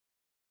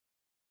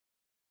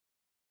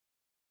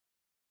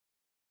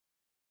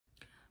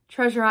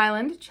Treasure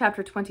Island,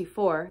 Chapter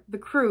 24, The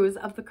Cruise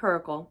of the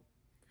Coracle.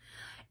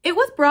 It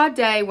was broad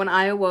day when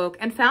I awoke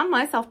and found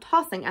myself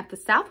tossing at the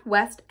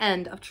southwest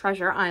end of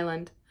Treasure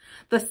Island.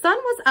 The sun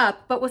was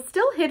up, but was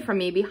still hid from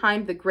me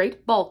behind the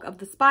great bulk of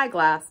the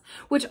spyglass,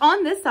 which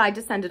on this side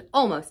descended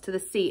almost to the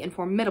sea in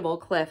formidable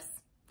cliffs.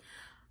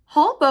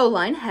 Hull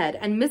Bowline Head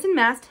and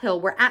Mizzenmast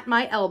Hill were at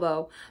my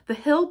elbow, the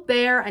hill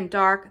bare and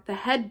dark, the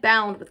head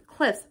bound with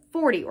cliffs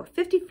 40 or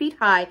 50 feet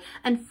high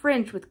and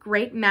fringed with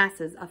great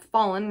masses of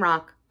fallen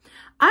rock.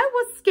 I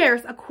was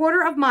scarce a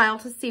quarter of a mile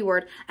to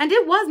seaward, and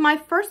it was my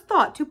first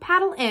thought to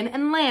paddle in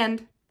and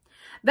land.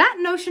 That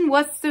notion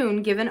was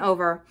soon given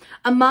over.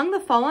 Among the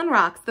fallen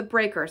rocks, the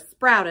breakers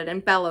sprouted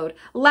and bellowed,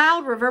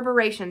 loud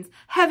reverberations,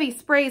 heavy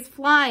sprays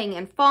flying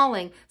and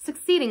falling,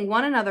 succeeding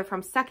one another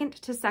from second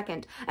to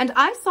second, and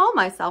I saw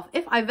myself,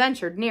 if I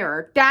ventured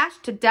nearer,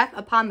 dashed to death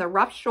upon the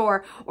rough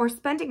shore, or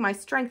spending my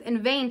strength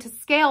in vain to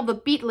scale the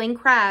beetling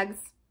crags.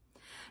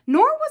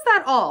 Nor was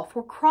that all,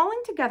 for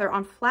crawling together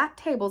on flat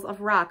tables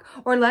of rock,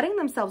 or letting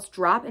themselves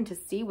drop into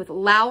sea with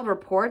loud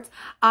reports,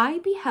 I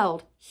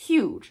beheld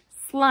huge,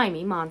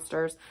 slimy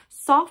monsters,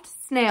 soft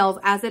snails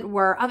as it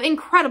were, of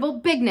incredible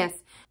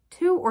bigness,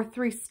 2 or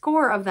 3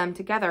 score of them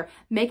together,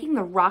 making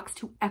the rocks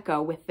to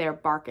echo with their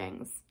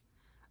barkings.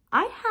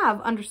 I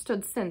have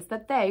understood since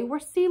that they were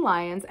sea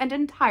lions and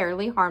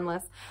entirely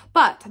harmless,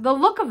 but the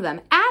look of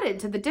them, added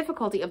to the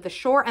difficulty of the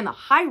shore and the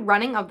high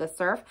running of the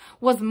surf,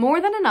 was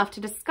more than enough to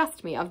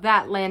disgust me of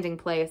that landing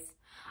place.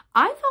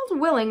 I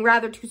felt willing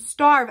rather to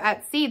starve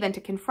at sea than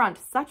to confront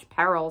such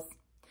perils.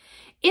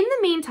 In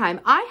the meantime,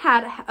 I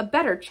had a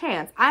better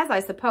chance, as I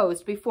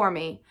supposed, before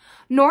me.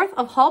 North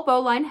of Hull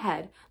Bowline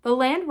Head, the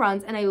land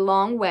runs in a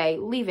long way,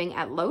 leaving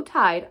at low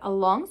tide a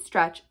long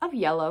stretch of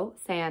yellow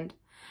sand.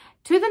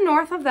 To the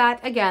north of that,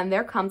 again,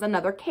 there comes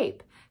another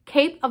cape,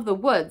 Cape of the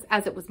Woods,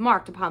 as it was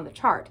marked upon the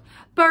chart,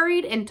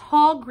 buried in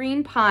tall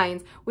green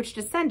pines which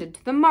descended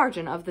to the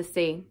margin of the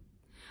sea.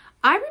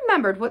 I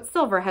remembered what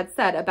Silver had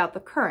said about the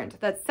current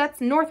that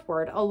sets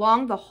northward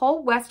along the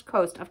whole west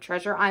coast of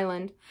Treasure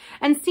Island,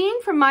 and seeing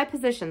from my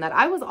position that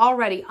I was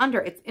already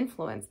under its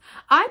influence,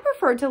 I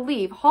preferred to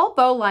leave Hull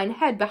Bowline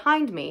Head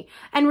behind me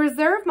and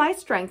reserve my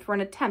strength for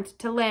an attempt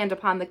to land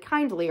upon the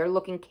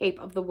kindlier-looking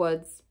Cape of the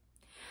Woods.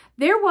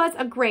 There was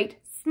a great,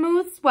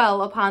 smooth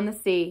swell upon the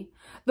sea,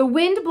 the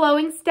wind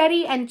blowing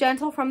steady and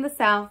gentle from the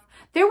south.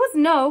 There was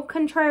no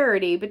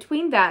contrariety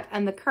between that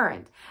and the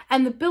current,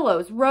 and the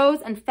billows rose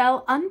and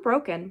fell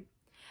unbroken.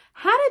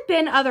 Had it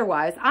been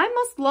otherwise, I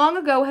must long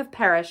ago have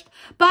perished,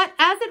 but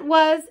as it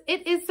was,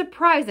 it is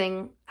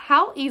surprising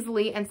how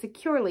easily and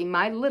securely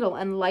my little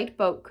and light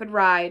boat could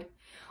ride.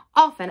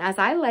 Often, as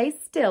I lay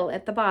still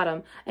at the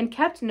bottom and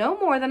kept no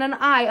more than an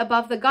eye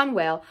above the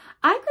gunwale,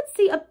 I could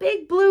see a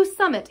big blue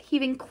summit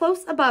heaving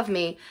close above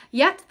me,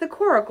 yet the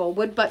Coracle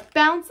would but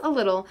bounce a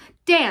little,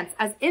 dance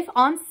as if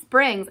on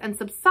springs, and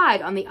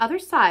subside on the other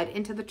side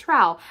into the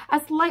trough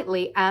as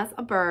lightly as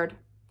a bird.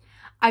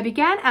 I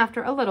began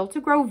after a little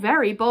to grow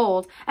very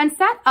bold, and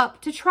sat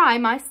up to try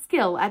my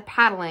skill at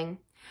paddling.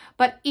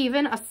 But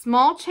even a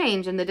small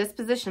change in the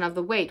disposition of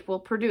the weight will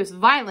produce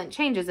violent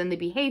changes in the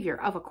behavior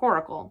of a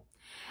coracle.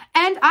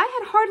 And I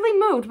had hardly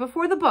moved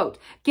before the boat,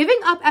 giving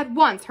up at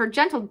once her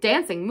gentle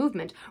dancing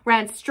movement,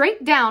 ran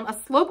straight down a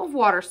slope of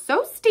water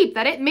so steep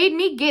that it made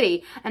me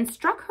giddy, and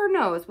struck her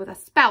nose with a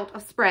spout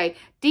of spray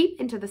deep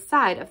into the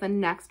side of the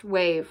next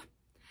wave.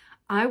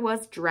 I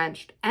was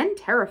drenched and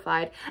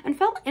terrified, and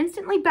fell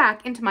instantly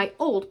back into my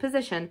old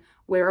position,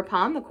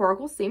 whereupon the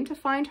Coracle seemed to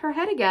find her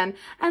head again,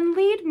 and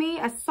lead me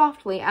as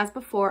softly as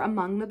before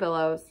among the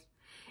billows.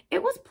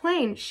 It was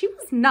plain she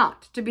was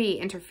not to be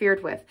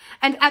interfered with,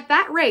 and at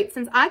that rate,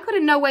 since I could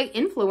in no way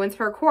influence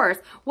her course,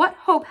 what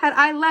hope had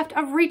I left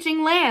of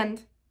reaching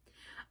land?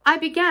 I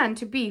began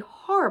to be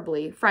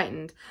horribly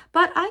frightened,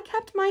 but I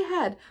kept my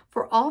head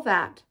for all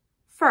that.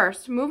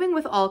 First, moving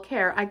with all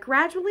care, I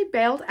gradually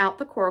bailed out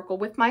the Coracle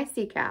with my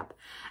sea cap.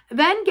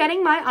 Then,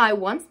 getting my eye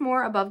once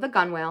more above the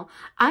gunwale,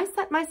 I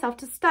set myself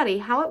to study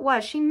how it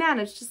was she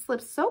managed to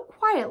slip so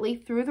quietly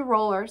through the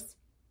rollers.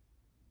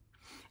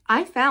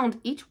 I found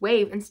each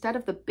wave, instead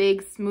of the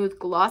big, smooth,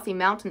 glossy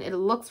mountain it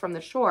looks from the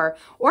shore,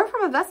 or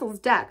from a vessel's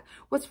deck,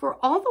 was for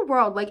all the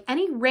world like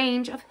any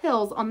range of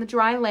hills on the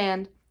dry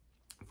land,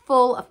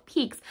 full of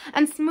peaks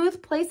and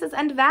smooth places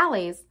and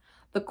valleys.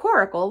 The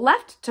Coracle,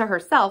 left to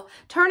herself,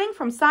 turning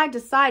from side to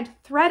side,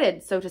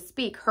 threaded, so to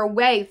speak, her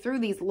way through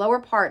these lower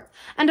parts,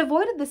 and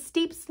avoided the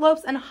steep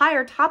slopes and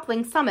higher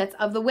toppling summits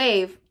of the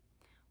wave.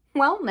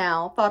 Well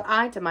now, thought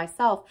I to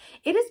myself,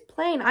 it is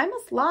plain I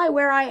must lie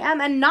where I am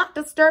and not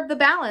disturb the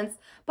balance,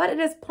 but it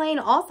is plain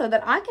also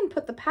that I can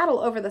put the paddle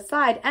over the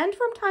side and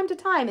from time to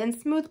time in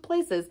smooth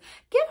places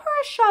give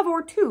her a shove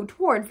or two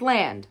towards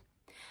land.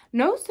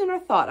 No sooner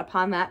thought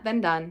upon that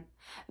than done.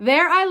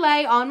 There I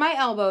lay on my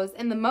elbows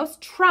in the most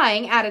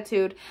trying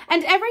attitude,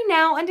 and every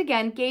now and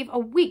again gave a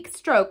weak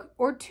stroke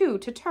or two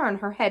to turn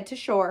her head to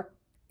shore.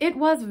 It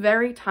was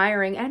very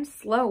tiring and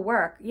slow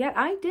work, yet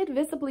I did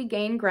visibly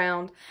gain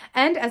ground,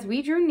 and as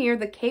we drew near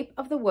the Cape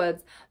of the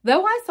Woods,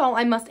 though I saw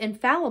I must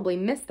infallibly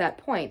miss that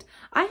point,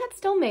 I had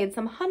still made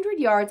some 100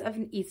 yards of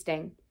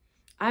easting.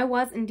 I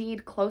was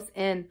indeed close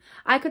in.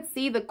 I could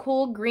see the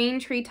cool green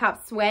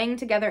treetops swaying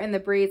together in the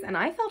breeze, and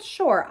I felt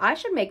sure I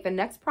should make the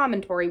next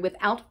promontory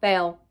without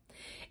fail.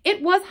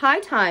 It was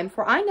high time,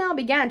 for I now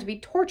began to be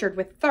tortured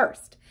with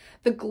thirst.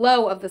 The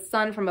glow of the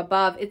sun from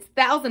above, its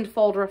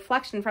thousand-fold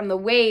reflection from the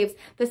waves,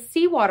 the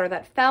seawater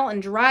that fell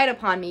and dried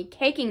upon me,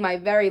 caking my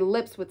very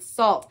lips with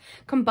salt,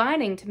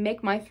 combining to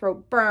make my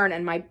throat burn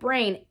and my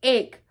brain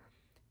ache.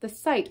 The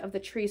sight of the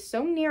trees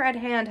so near at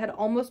hand had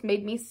almost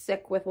made me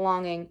sick with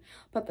longing,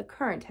 but the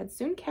current had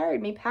soon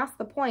carried me past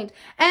the point,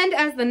 and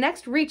as the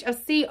next reach of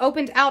sea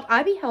opened out,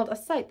 I beheld a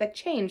sight that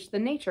changed the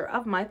nature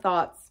of my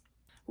thoughts.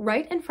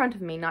 Right in front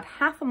of me, not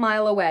half a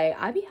mile away,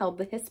 I beheld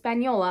the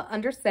Hispaniola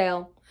under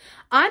sail.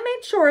 I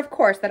made sure, of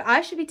course, that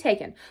I should be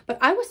taken, but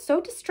I was so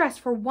distressed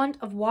for want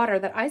of water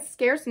that I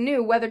scarce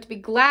knew whether to be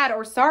glad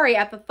or sorry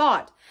at the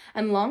thought,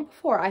 and long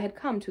before I had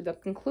come to the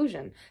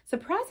conclusion,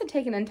 surprise had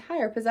taken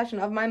entire possession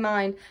of my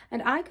mind,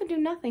 and I could do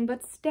nothing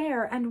but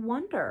stare and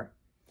wonder.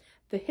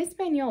 The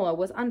Hispaniola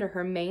was under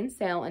her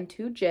mainsail and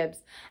 2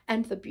 jibs,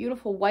 and the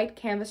beautiful white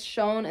canvas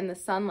shone in the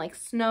sun like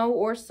snow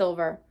or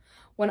silver.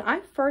 When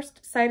I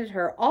first sighted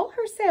her, all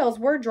her sails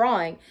were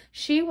drawing.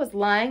 She was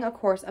lying a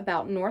course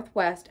about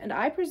northwest, and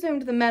I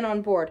presumed the men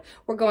on board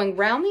were going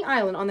round the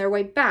island on their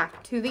way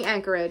back to the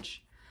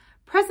anchorage.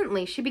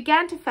 Presently she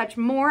began to fetch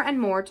more and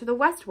more to the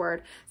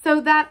westward,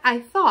 so that I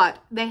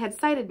thought they had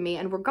sighted me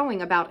and were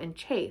going about in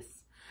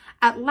chase.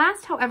 At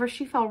last, however,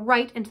 she fell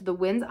right into the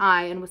wind's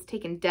eye and was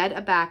taken dead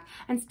aback,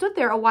 and stood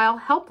there a while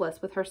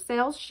helpless with her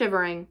sails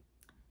shivering.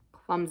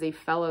 "Clumsy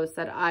fellows,"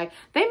 said I,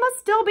 "they must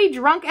still be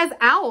drunk as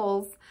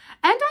owls."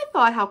 And I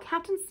thought how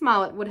Captain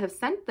Smollett would have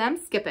sent them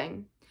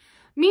skipping.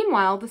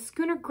 Meanwhile, the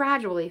schooner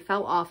gradually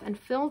fell off and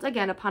filled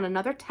again upon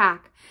another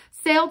tack,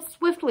 sailed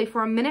swiftly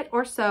for a minute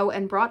or so,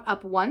 and brought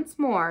up once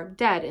more,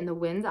 dead in the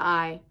wind's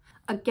eye.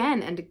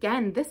 Again and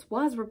again this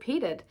was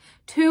repeated.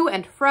 To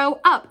and fro,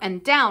 up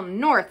and down,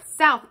 north,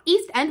 south,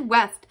 east, and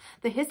west,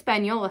 the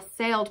Hispaniola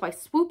sailed by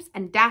swoops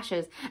and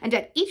dashes, and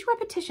at each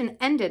repetition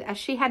ended as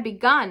she had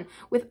begun,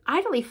 with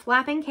idly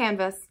flapping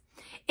canvas.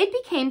 It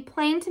became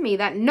plain to me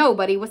that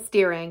nobody was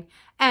steering,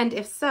 and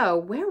if so,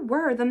 where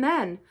were the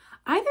men?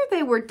 Either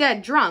they were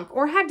dead drunk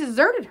or had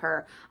deserted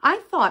her, I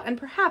thought, and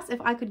perhaps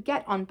if I could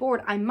get on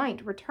board I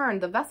might return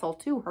the vessel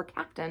to her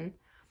captain.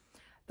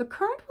 The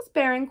current was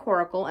bearing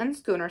Coracle and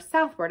schooner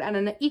southward at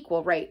an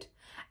equal rate.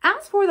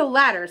 As for the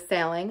latter's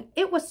sailing,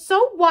 it was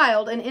so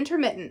wild and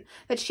intermittent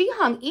that she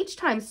hung each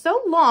time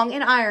so long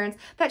in irons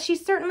that she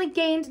certainly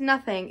gained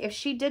nothing if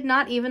she did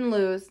not even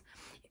lose.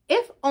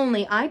 If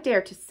only I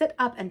dared to sit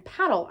up and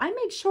paddle, I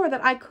made sure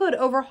that I could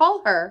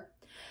overhaul her.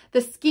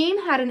 The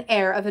scheme had an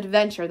air of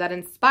adventure that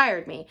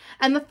inspired me,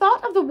 and the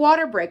thought of the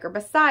water breaker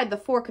beside the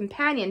fore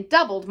companion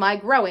doubled my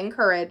growing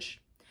courage.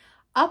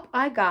 Up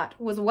I got,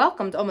 was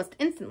welcomed almost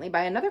instantly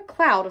by another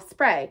cloud of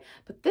spray,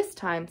 but this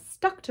time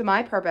stuck to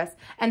my purpose,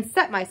 and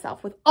set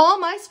myself with all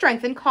my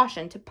strength and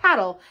caution to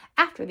paddle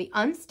after the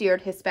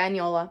unsteered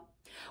Hispaniola.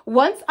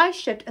 Once I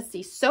shipped a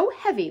sea so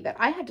heavy that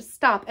I had to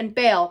stop and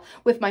bail,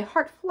 with my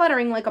heart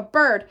fluttering like a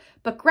bird,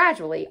 but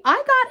gradually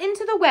I got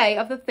into the way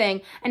of the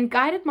thing and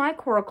guided my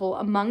coracle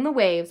among the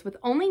waves, with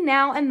only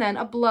now and then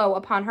a blow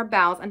upon her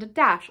bows and a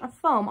dash of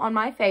foam on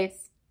my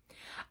face.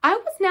 I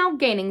was now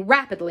gaining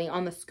rapidly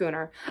on the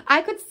schooner.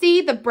 I could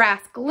see the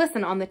brass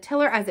glisten on the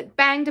tiller as it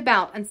banged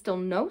about, and still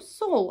no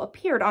soul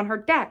appeared on her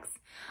decks.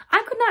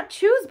 I could not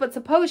choose but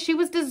suppose she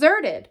was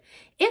deserted.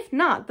 If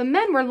not, the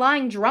men were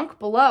lying drunk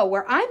below,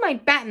 where I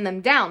might batten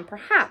them down,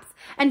 perhaps,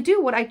 and do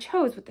what I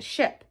chose with the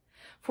ship.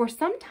 For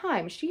some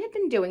time she had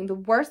been doing the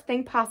worst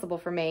thing possible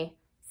for me,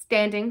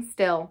 standing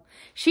still.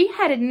 She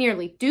headed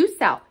nearly due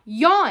south,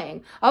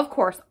 yawing, of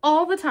course,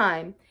 all the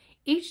time.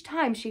 Each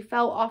time she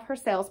fell off her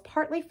sails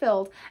partly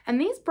filled, and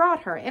these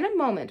brought her in a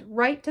moment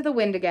right to the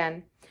wind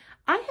again.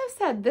 I have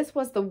said this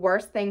was the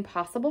worst thing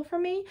possible for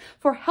me,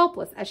 for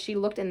helpless as she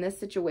looked in this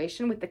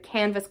situation, with the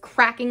canvas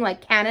cracking like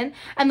cannon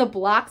and the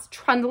blocks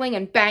trundling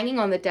and banging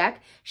on the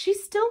deck, she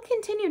still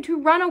continued to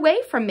run away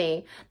from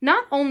me,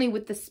 not only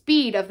with the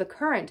speed of the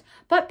current,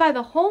 but by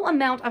the whole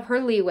amount of her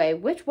leeway,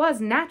 which was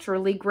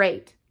naturally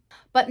great.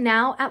 But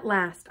now, at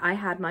last, I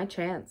had my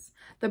chance.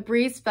 The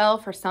breeze fell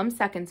for some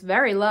seconds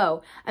very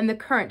low, and the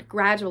current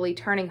gradually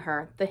turning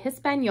her, the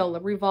Hispaniola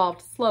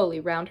revolved slowly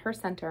round her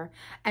center,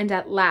 and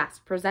at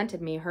last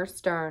presented me her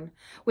stern,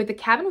 with the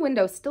cabin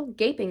window still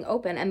gaping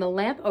open and the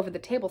lamp over the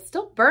table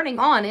still burning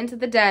on into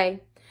the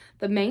day.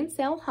 The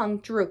mainsail hung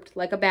drooped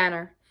like a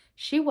banner.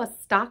 She was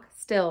stock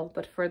still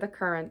but for the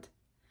current.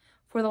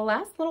 For the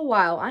last little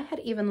while I had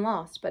even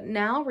lost, but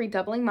now,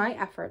 redoubling my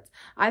efforts,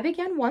 I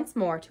began once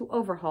more to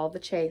overhaul the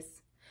chase.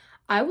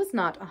 I was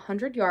not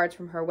 100 yards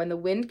from her when the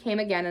wind came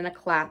again in a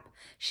clap.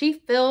 She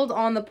filled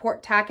on the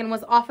port tack and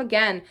was off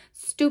again,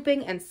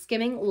 stooping and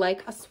skimming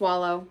like a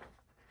swallow.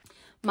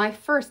 My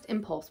first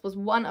impulse was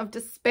one of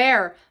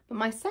despair, but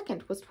my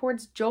second was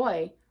towards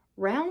joy.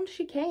 Round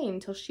she came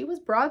till she was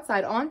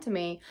broadside on to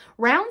me,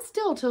 round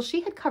still till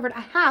she had covered a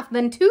half,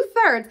 then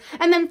 2/3,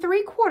 and then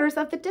 3/4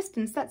 of the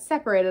distance that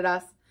separated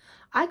us.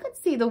 I could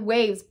see the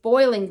waves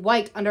boiling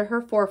white under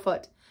her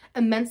forefoot.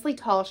 Immensely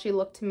tall she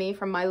looked to me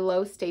from my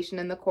low station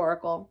in the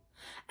coracle.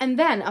 And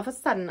then of a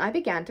sudden I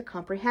began to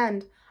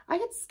comprehend. I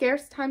had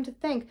scarce time to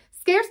think,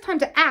 scarce time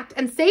to act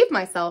and save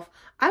myself.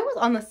 I was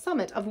on the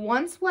summit of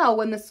one swell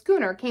when the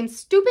schooner came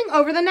stooping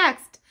over the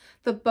next.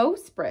 The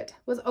bowsprit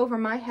was over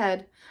my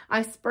head.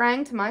 I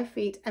sprang to my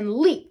feet and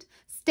leaped,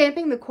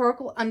 stamping the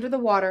coracle under the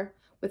water.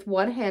 With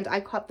one hand I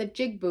caught the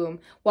jig boom,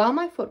 while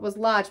my foot was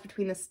lodged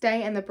between the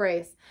stay and the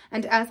brace,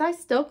 and as I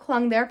still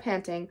clung there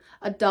panting,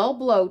 a dull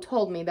blow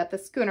told me that the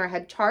schooner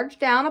had charged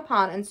down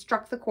upon and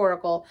struck the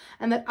coracle,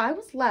 and that I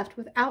was left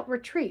without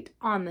retreat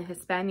on the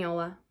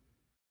Hispaniola.